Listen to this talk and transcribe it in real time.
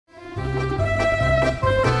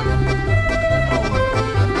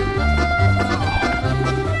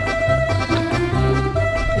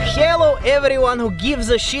everyone who gives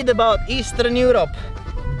a shit about Eastern Europe.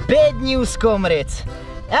 Bad news, comrades.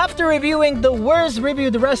 After reviewing the worst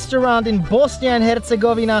reviewed restaurant in Bosnia and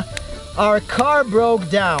Herzegovina, our car broke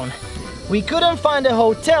down. We couldn't find a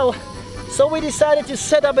hotel, so we decided to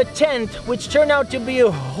set up a tent, which turned out to be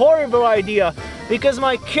a horrible idea because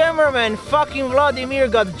my cameraman fucking Vladimir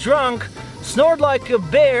got drunk, snored like a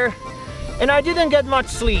bear, and I didn't get much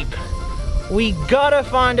sleep. We gotta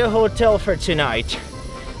find a hotel for tonight.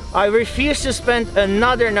 I refuse to spend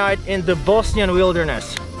another night in the Bosnian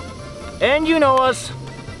wilderness. And you know us,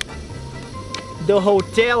 the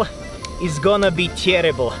hotel is gonna be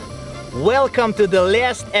terrible. Welcome to the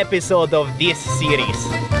last episode of this series.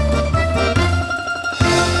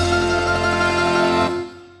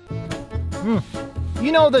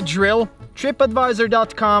 You know the drill.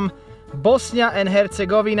 TripAdvisor.com, Bosnia and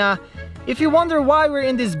Herzegovina. If you wonder why we're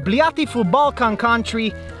in this beautiful Balkan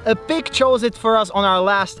country, a pig chose it for us on our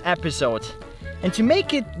last episode. And to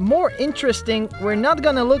make it more interesting, we're not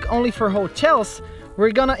gonna look only for hotels,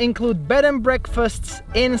 we're gonna include bed and breakfasts,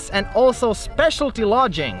 inns, and also specialty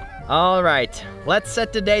lodging. Alright, let's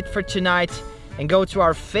set the date for tonight and go to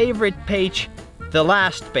our favorite page, the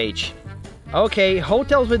last page. Okay,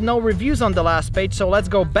 hotels with no reviews on the last page, so let's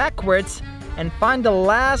go backwards and find the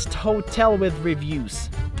last hotel with reviews.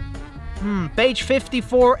 Page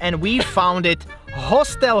 54, and we found it.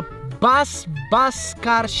 Hostel Bas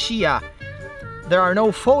Baskarshia. There are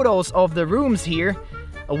no photos of the rooms here.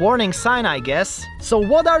 A warning sign, I guess. So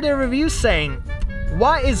what are the reviews saying?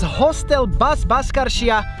 Why is Hostel Bas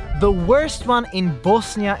Baskarshia the worst one in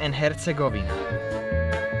Bosnia and Herzegovina?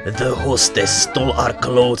 The hostess stole our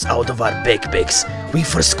clothes out of our backpacks. We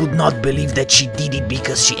first could not believe that she did it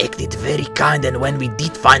because she acted very kind, and when we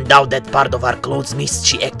did find out that part of our clothes missed,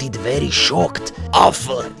 she acted very shocked.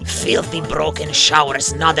 Awful, filthy broken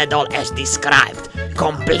showers, not at all as described.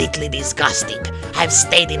 Completely disgusting. I've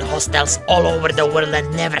stayed in hostels all over the world and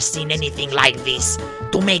never seen anything like this.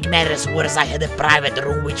 To make matters worse, I had a private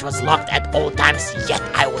room which was locked at all times, yet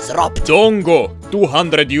I was robbed. Dongo!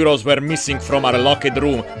 200 euros were missing from our locked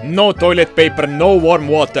room. No toilet paper, no warm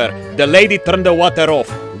water. The lady turned the water off.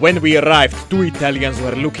 When we arrived, 2 Italians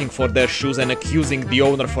were looking for their shoes and accusing the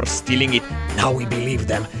owner for stealing it. Now we believe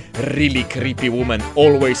them. Really creepy woman,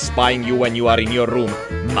 always spying you when you are in your room.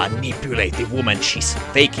 Manipulative woman, she's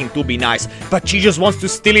faking to be nice, but she just wants to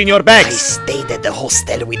steal in your bags. I stayed at the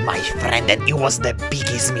hostel with my friend and it was the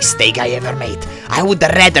biggest mistake I ever made. I would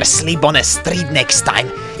rather sleep on a street next time.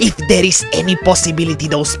 If there is any possibility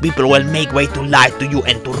those people will make way to lie to you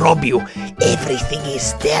and to rob you, everything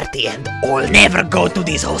is dirty and all. Never go to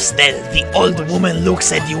this hostel. The old woman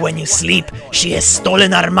looks at you when you sleep. She has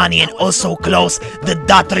stolen our money and also clothes. The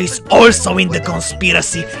daughter is also in the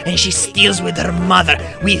conspiracy and she steals with her mother.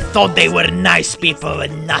 We thought they were nice people,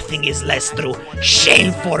 but nothing is less true.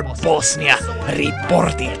 Shame for Bosnia.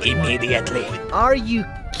 Report it immediately. Are you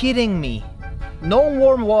kidding me? No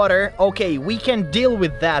warm water, okay, we can deal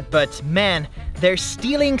with that, but man, they're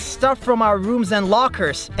stealing stuff from our rooms and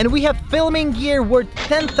lockers, and we have filming gear worth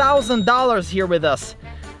 $10,000 here with us.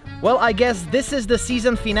 Well, I guess this is the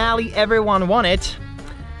season finale everyone wanted.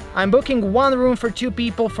 I'm booking one room for 2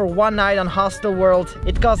 people for 1 night on Hostel World.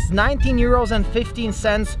 It costs 19 euros and 15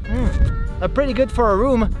 cents. Pretty good for a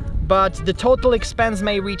room, but the total expense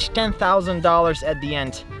may reach $10,000 at the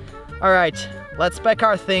end. Alright, let's pack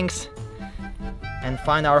our things and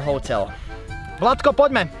find our hotel. Vladko,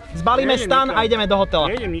 poďme. Zbalíme stan a ideme do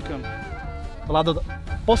hotela. Nejdem nikam. Vlado,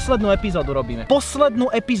 poslednú epizódu robíme.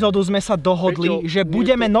 Poslednú epizódu sme sa dohodli, že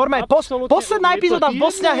budeme normálne... Posledná epizóda v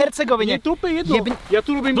Bosne a Hercegovine. Je to úplne jedno. Ja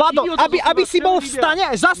tu robím Vlado, aby si bol v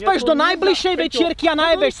stane, zaspáš do najbližšej večierky a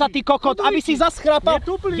najebeš sa, ty kokot, aby si zaschrápal.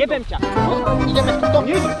 Jebem ťa. Ideme to.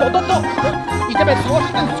 Ideme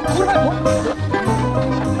zložiť ten skurva.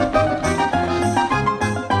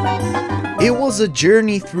 It was a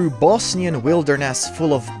journey through Bosnian wilderness full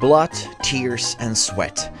of blood, tears and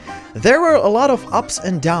sweat. There were a lot of ups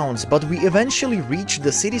and downs, but we eventually reached the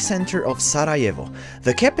city center of Sarajevo,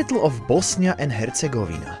 the capital of Bosnia and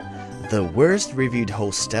Herzegovina. The worst reviewed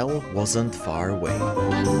hostel wasn't far away.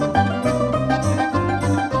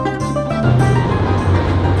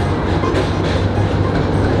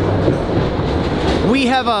 We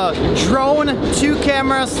have a drone, 2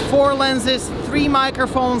 cameras, 4 lenses, 3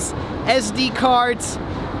 microphones, SD cards,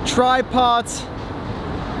 tripods,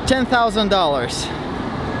 $10,000.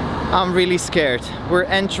 I'm really scared. We're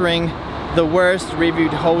entering the worst reviewed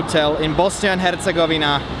hotel in Bosnia and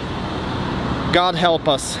Herzegovina. God help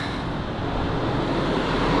us.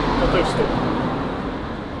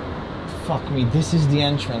 Fuck me, this is the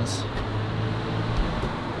entrance.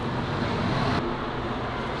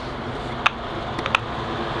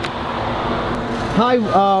 Hi,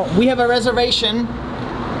 we have a reservation.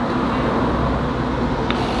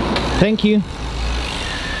 Thank you.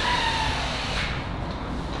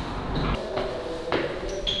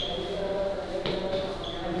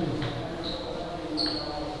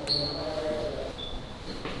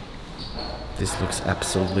 This looks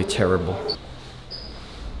absolutely terrible.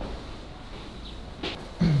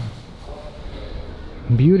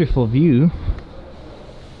 Beautiful view.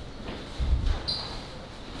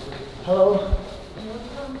 Hello.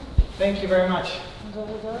 Thank you very much.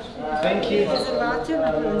 Thank you.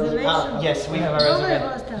 Yes, we have a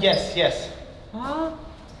reservation. Yes, yes.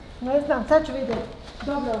 Ne znam, sad ću vidjeti.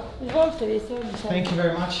 Dobro, izvolite vi se odlično. Thank you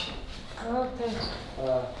very much. Okay.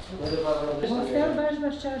 Hostel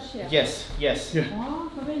baš čaršija? Yes, yes.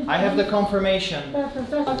 I have the confirmation.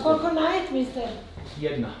 A koliko night, mister?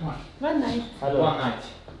 Jedna. One night. One night.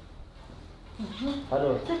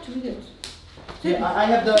 Hello. Sad ću vidjeti. Yeah, I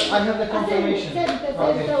have the confirmation. Sedite,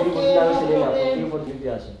 Okay. okej, no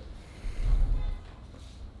problem.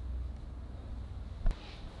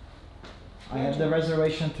 I have the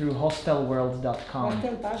reservation through hostelworld.com.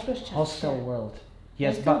 Hostel baš čaršija. Hostel World.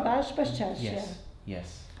 Yes, Hostel but baš čaršija. yes, yes.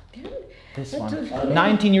 This one.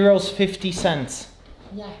 19 euros 50 cents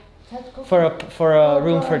Ja. for a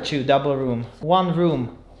room for two, double room. One room,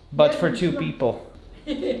 but for two people.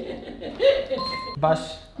 Baš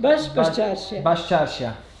čaršija. Baš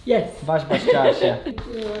čaršija. Yes. Baš čaršija.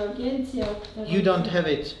 Agencija. You don't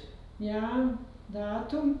have it. Ja,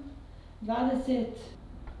 datum 20.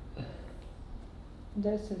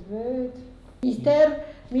 10.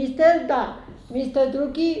 Mister, da. Mister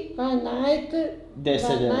drugi, one night,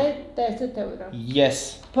 10 euro.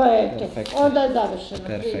 Yes. Pa eto, Perfektno. onda je završena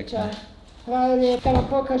Perfektno. priča. Hvala lijepo. Da vam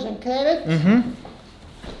pokažem krevet.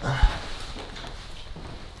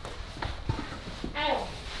 Evo,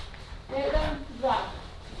 1, 2,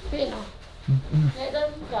 fino. 1,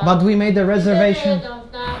 2. But we made a reservation. Jedan,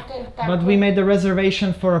 znate, tako. But we made a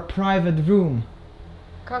reservation for a private room.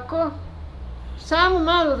 Kako? Samo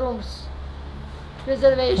malo rooms.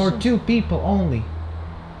 Reservation. For two people only.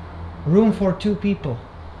 Room for two people.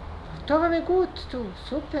 To vam je good tu,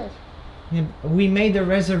 super. We made a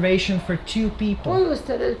reservation for two people. Koliko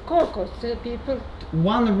ste people?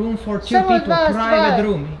 One room for two Samo people, dva private stvar.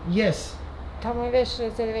 room. Yes. Tamo je već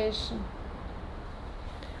reservation.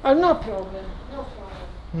 Ali no problem, no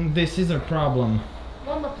problem. This is a problem.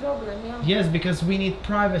 Vama problem, ja? Yes, because we need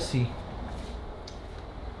privacy.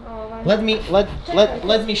 Ovaj.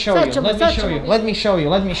 Let me show Sad you. ćemo, Let me sad show ćemo you. Let me show you.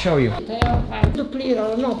 Let me show you.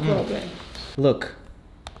 Dupliralo, no problem. Look.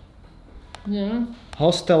 Ja.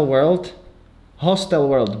 Hostel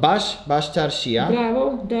World. Baš čaršija.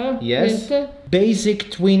 Bravo, da. Yes. Jeste. Basic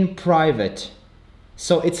twin private.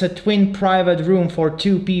 So it's a twin private room for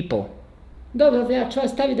two people. Dobro, ja ću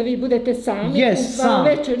vas staviti da vi budete sami. Yes,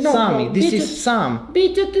 sami. This Biću- is Sam.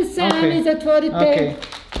 Bit ćete sami, Okay. zatvorite. Okay.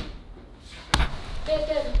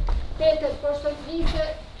 Peter, pošto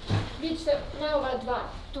vi ćete na ova dva,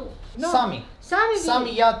 tu. No, Sami. Sami vi.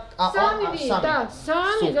 Sami ja, Sami vi, da,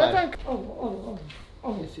 sami. Super. Zato, ovo.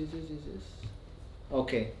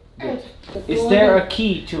 Okay. Eto. Is there a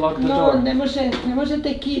key to lock the No, door? ne možete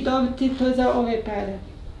key dobiti to za ove pare.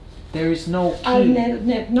 There is no Ali key.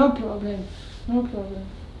 ne, no problem.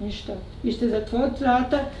 Ništa. Vi ćete zatvoriti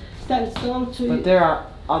vrata, staviti stolicu i... But there are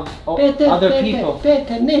Peter, other people.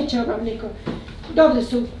 Peter, neće vam niko. Dobri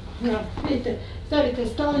su, ja, vidite, stavite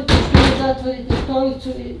stolicu, zatvorite stolicu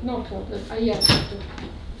i no problem, a ja sam tu.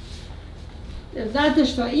 Znate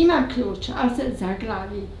što, ima ključ, ali se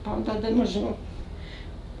zaglavi, pa onda da možemo,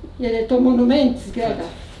 jer je to monument zgrada.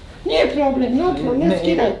 Nije problem, no problem, ne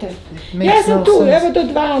skidajte. Ja sam tu, evo do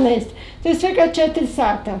 12, to je svega 4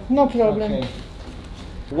 sata, no problem. Okay.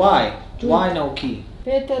 Why? Why no key?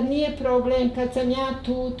 Petar, nije problem, kad sam ja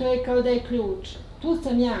tu, to je kao da je ključ. Tu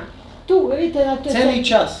sam ja. Tu, vidite da to je... Celi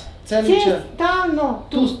čas. Stalno.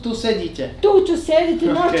 Tu sedite. Tu ću sediti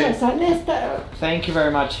noćas, a ne Thank you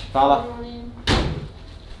very much. Hvala.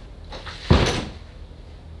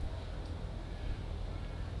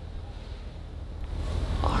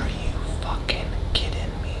 Are you fucking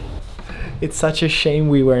kidding me? It's such a shame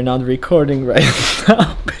we were not recording right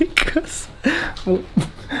now because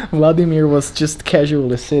Vladimir was just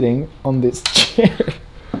casually sitting on this chair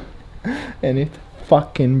and it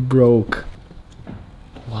fucking broke.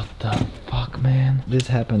 What the fuck, man? This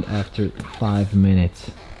happened after 5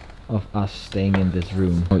 minutes of us staying in this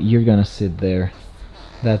room. Oh, you're gonna sit there.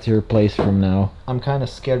 That's your place from now. I'm kind of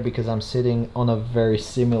scared because I'm sitting on a very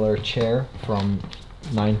similar chair from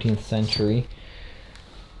 19th century.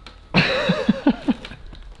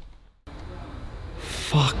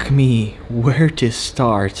 Fuck me, where to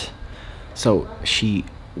start? So she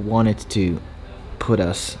wanted to put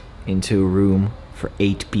us into a room for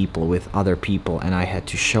 8 people with other people, and I had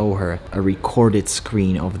to show her a recorded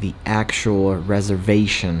screen of the actual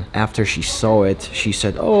reservation. After she saw it, she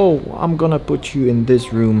said, "Oh, I'm gonna put you in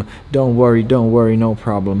this room, don't worry, no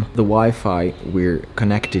problem." The Wi-Fi we're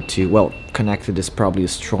connected to, well, connected is probably a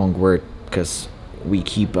strong word because we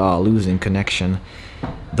keep losing connection.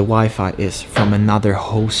 The Wi-Fi is from another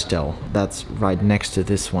hostel that's right next to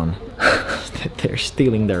this one. They're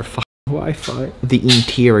stealing their Wi-Fi. The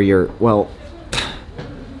interior, well,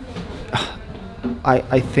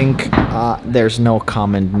 I think there's no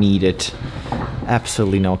comment needed.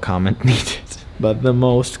 Absolutely no comment needed. But the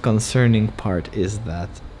most concerning part is that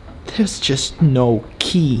there's just no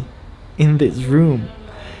key in this room.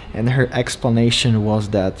 And her explanation was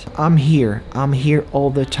that I'm here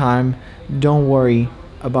all the time, don't worry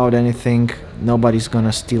about anything, nobody's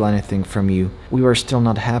gonna steal anything from you. We were still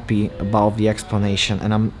not happy about the explanation,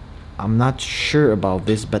 and I'm not sure about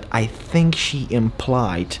this, but I think she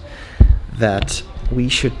implied that we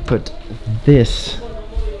should put this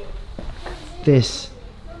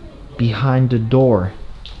behind the door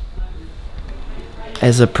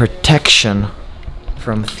as a protection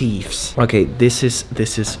from thieves. Okay, this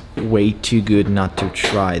is way too good not to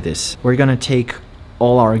try this. We're gonna take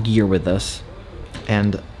all our gear with us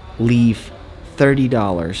and leave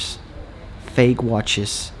 $30, fake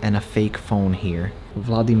watches and a fake phone here.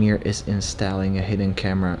 Vladimir is installing a hidden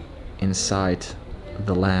camera inside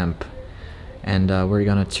the lamp, and we're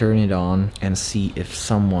gonna turn it on and see if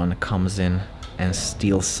someone comes in and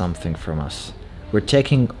steals something from us. We're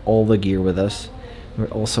taking all the gear with us.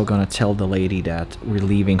 We're also gonna tell the lady that we're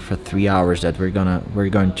leaving for 3 hours, that we're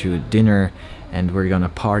going to dinner and we're gonna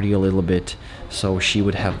party a little bit, so she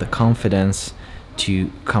would have the confidence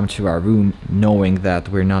to come to our room knowing that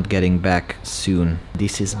we're not getting back soon.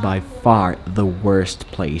 This is by far the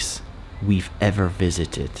worst place we've ever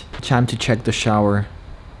visited. Time to check the shower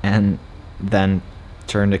and then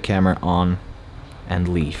turn the camera on and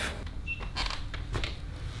leave.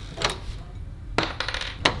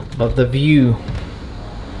 But the view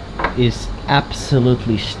is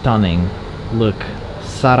absolutely stunning. Look,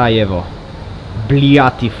 Sarajevo,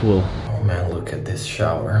 beautiful. Oh man, look at this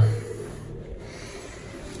shower.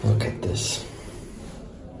 Look at this.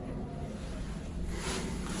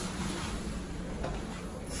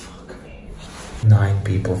 Fuck me. 9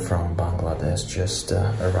 people from Bangladesh just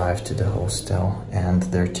arrived to the hostel and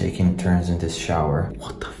they're taking turns in this shower.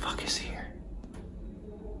 What the fuck is here?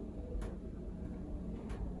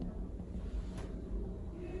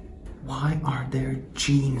 Why are there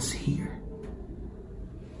jeans here?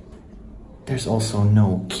 There's also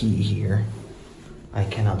no key here. I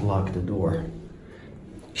cannot lock the door.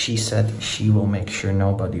 She said she will make sure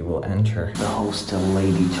nobody will enter. The hostel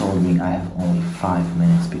lady told me I have only 5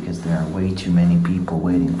 minutes because there are way too many people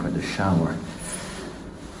waiting for the shower.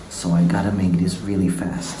 So I gotta make this really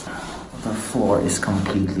fast. The floor is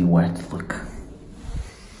completely wet, look.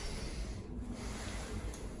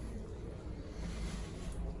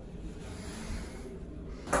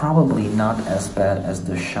 Probably not as bad as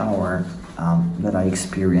the shower that I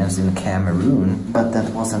experienced in Cameroon, but that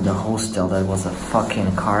wasn't a hostel, that was a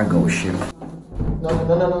fucking cargo ship. No.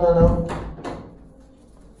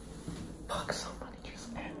 Fuck, somebody just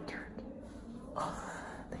entered. Oh,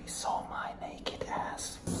 they saw my naked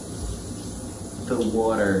ass. The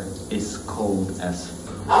water is cold as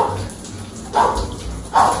fuck.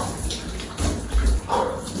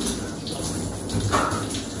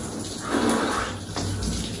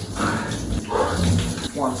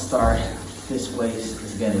 1 star. This place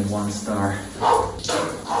is getting 1 star.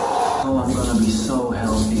 Oh, I'm gonna be so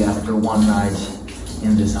healthy after 1 night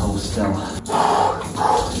in this hostel.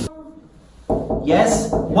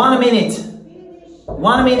 Yes? 1 minute.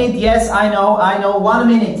 1 minute, yes, I know, 1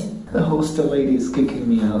 minute. The hostel lady is kicking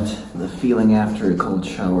me out. The feeling after a cold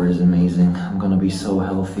shower is amazing. I'm gonna be so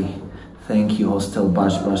healthy. Thank you, hostel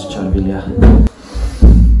Bash Charvilya.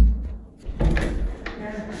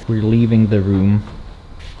 We're leaving the room.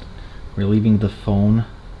 We're leaving the phone,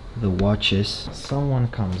 the watches. Someone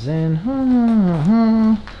comes in.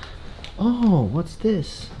 Oh, what's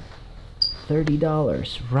this?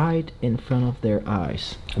 $30 right in front of their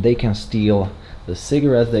eyes. They can steal the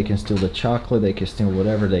cigarettes, they can steal the chocolate, they can steal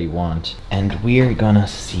whatever they want. And we're gonna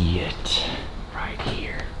see it right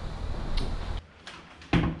here.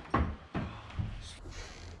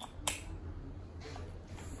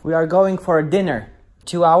 We are going for a dinner.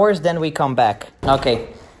 2 hours, then we come back. Okay.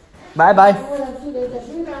 Bye-bye.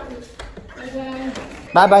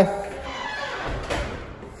 Bye-bye.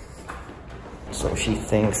 So she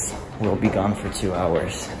thinks we'll be gone for 2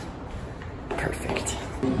 hours.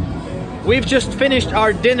 We've just finished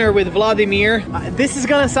our dinner with Vladimir. This is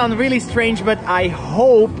gonna sound really strange, but I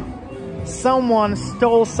hope someone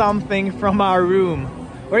stole something from our room.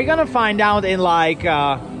 We're gonna find out in like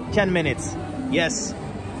 10 minutes. Yes.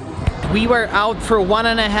 We were out for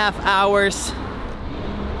 1.5 hours.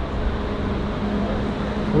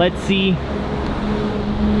 Let's see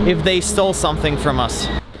if they stole something from us.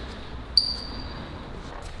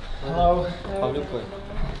 Hello.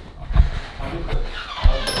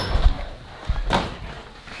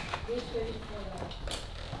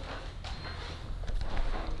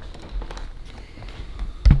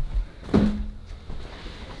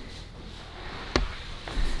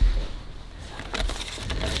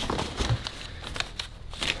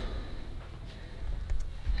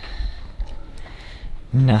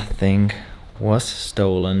 Nothing was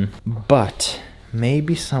stolen, but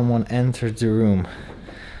maybe someone entered the room.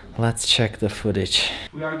 Let's check the footage.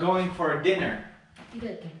 We are going for dinner.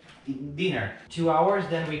 Dinner. 2 hours,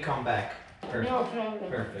 then we come back. Perfect. No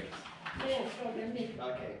problem. Perfect. No problem.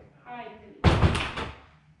 Okay. Hi.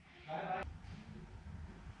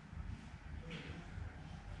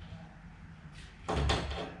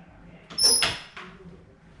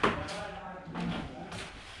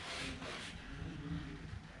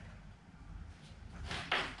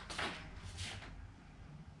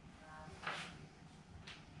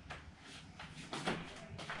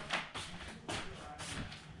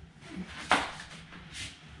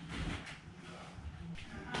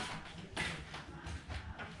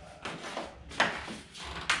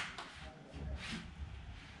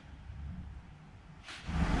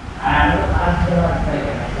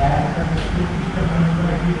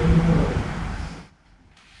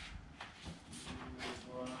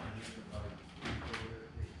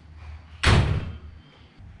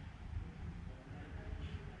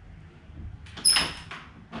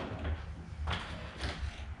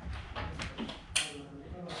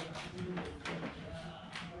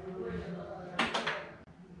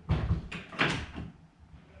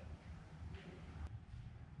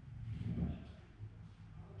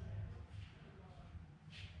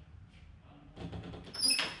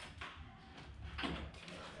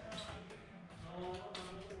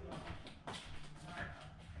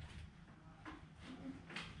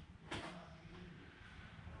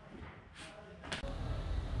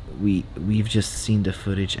 We've just seen the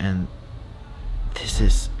footage and this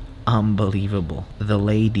is unbelievable. The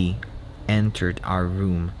lady entered our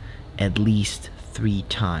room at least 3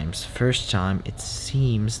 times. First time it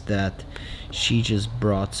seems that she just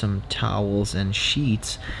brought some towels and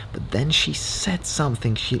sheets, but then she said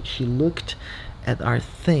something. She looked at our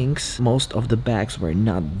things. Most of the bags were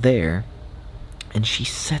not there. And she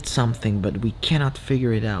said something, but we cannot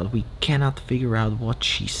figure it out. We cannot figure out what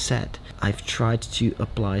she said. I've tried to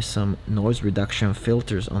apply some noise reduction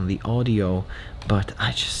filters on the audio, but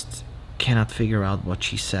I just cannot figure out what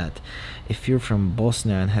she said. If you're from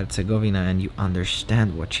Bosnia and Herzegovina and you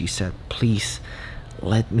understand what she said, please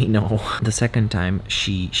let me know. The second time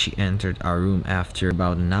she entered our room after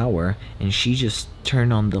about an hour and she just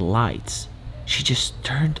turned on the lights. She just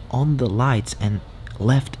turned on the lights and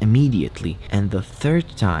left immediately. And the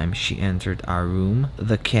third time she entered our room,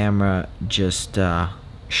 the camera just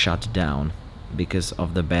shut down because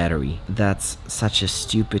of the battery. That's such a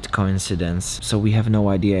stupid coincidence. So we have no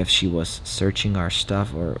idea if she was searching our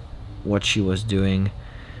stuff or what she was doing.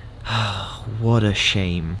 What a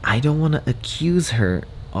shame. I don't want to accuse her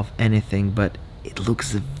of anything, but it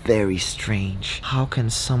looks very strange. How can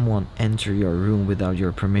someone enter your room without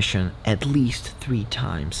your permission at least 3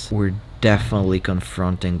 times? We're definitely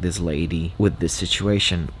confronting this lady with this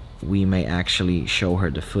situation. We may actually show her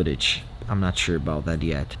the footage. I'm not sure about that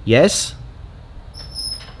yet. Yes?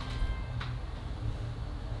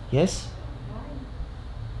 Yes?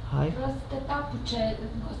 Hi. Prostite papuče,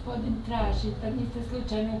 gospodin traži, da niste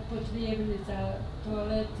slučajno upotrijebili za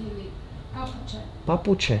toalet ili papuče.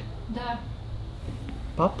 Papuče. Da.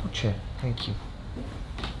 Papuče. Thank you.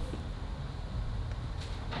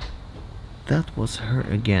 That was her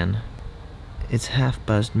again. It's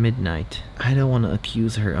midnight. I don't want to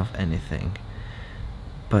accuse her of anything,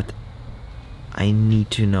 but I need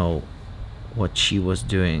to know what she was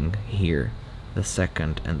doing here the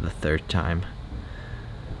second and the third time.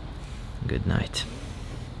 Good night.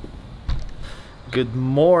 Good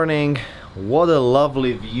morning. What a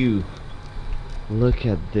lovely view. Look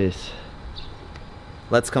at this.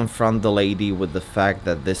 Let's confront the lady with the fact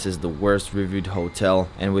that this is the worst reviewed hotel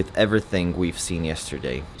and with everything we've seen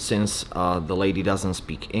yesterday. Since the lady doesn't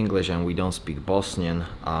speak English and we don't speak Bosnian,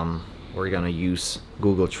 we're gonna use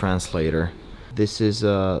Google Translator. This is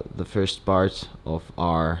the first part of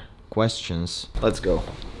our questions. Let's go.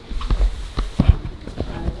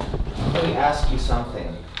 ask you something.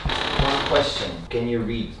 One question. Can you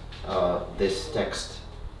read this text?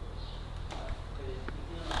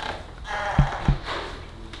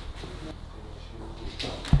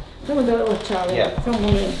 Samo da očale, Yeah. samo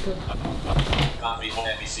momentu.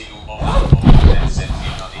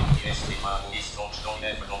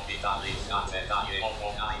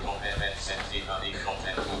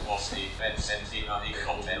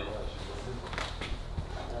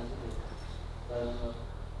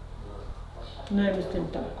 Ne mislim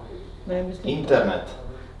tako. Ne mislim Internet.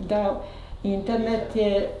 Da, internet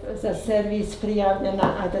je za servis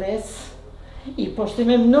prijavljena adres i pošto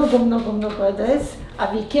imaju mnogo adres, a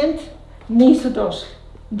vikend nisu došli.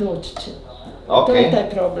 Doći će. To je taj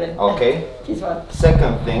problem. Okay. Izvolite.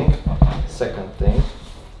 Second thing.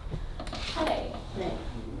 Hey,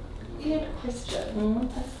 dear Christian,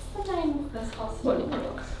 what's the name of this hospital?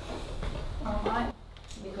 Alright.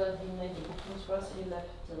 Because he made the bookings for us, he left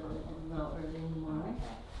now early in the morning.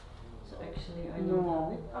 So actually I don't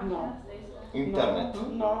have it. No. Internet.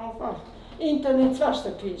 No, pa. Internet svašta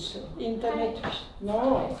piše. Internet,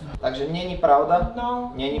 no. Takže není pravda?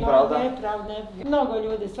 No, Není no, pravda? Nepravda. Mnogo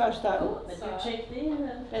ljudi svašta, But you checked in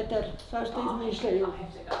and Petar, svašta izmišljaju.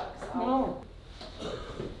 No.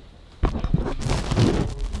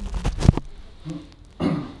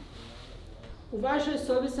 U vašoj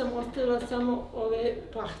sobi sam ostavila samo ove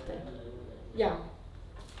plahte. Ja.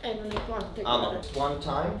 Eno ne plahte. Ano. One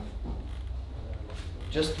time.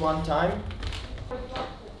 Just one time.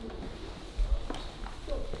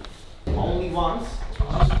 Only once.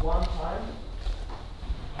 Just one time.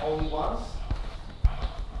 Only once.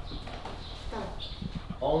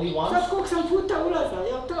 Only once. Sad koliko sam puta ulazila,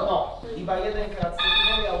 jel to? No, iba jedenkrat ste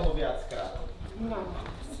imali, alebo viackrát? No.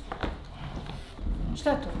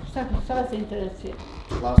 Šta to? Šta vas interesuje?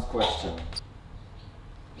 Last question.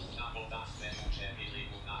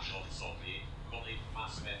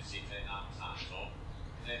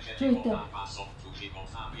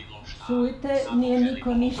 Čujte, nije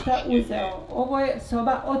niko ništa uzeo. Ovo je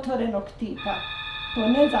soba otvorenog tipa. To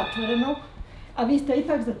ne zatvorenog, a vi ste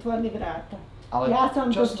ipak zatvorili vrata. Ale Ja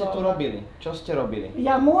sam čo ste tu dozvolila. robili? Čo ste robili?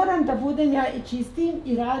 Ja moram da budem ja i čistim,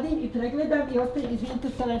 i radim, i pregledam, i ostavim, izvinite,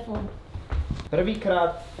 telefon.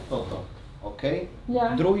 Prvýkrát toto, OK?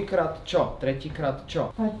 Ja. Druhýkrát čo? Tretíkrát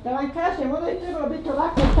čo? Pa da vam kažem, ono je trebalo biti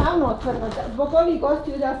ovako stalno otvoreno. Zbog ovih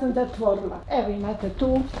gostiju ja sam zatvorila. Evo imate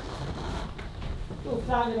tu. Tu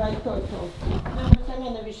pravila i to. Nemojte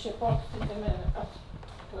mene više, popustite mene.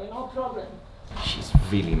 To je no problem. She's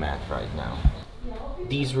really mad right now.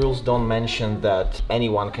 These rules don't mention that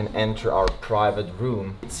anyone can enter our private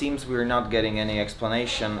room. It seems we're not getting any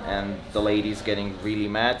explanation and the lady's getting really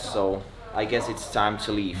mad, so I guess it's time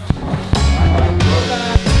to leave.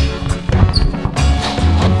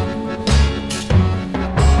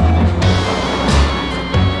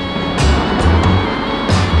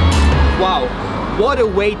 Wow, what a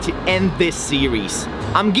way to end this series.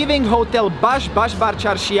 I'm giving Hotel Bash Bar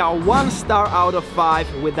Çarşıya 1 star out of 5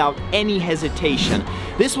 without any hesitation.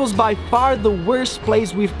 This was by far the worst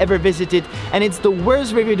place we've ever visited, and it's the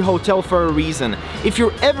worst reviewed hotel for a reason. If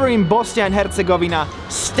you're ever in Bosnia and Herzegovina,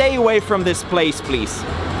 stay away from this place, please.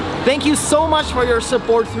 Thank you so much for your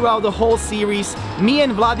support throughout the whole series. Me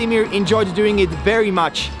and Vladimir enjoyed doing it very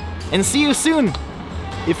much. And see you soon,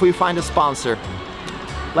 if we find a sponsor.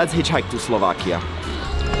 Let's hitchhike to Slovakia.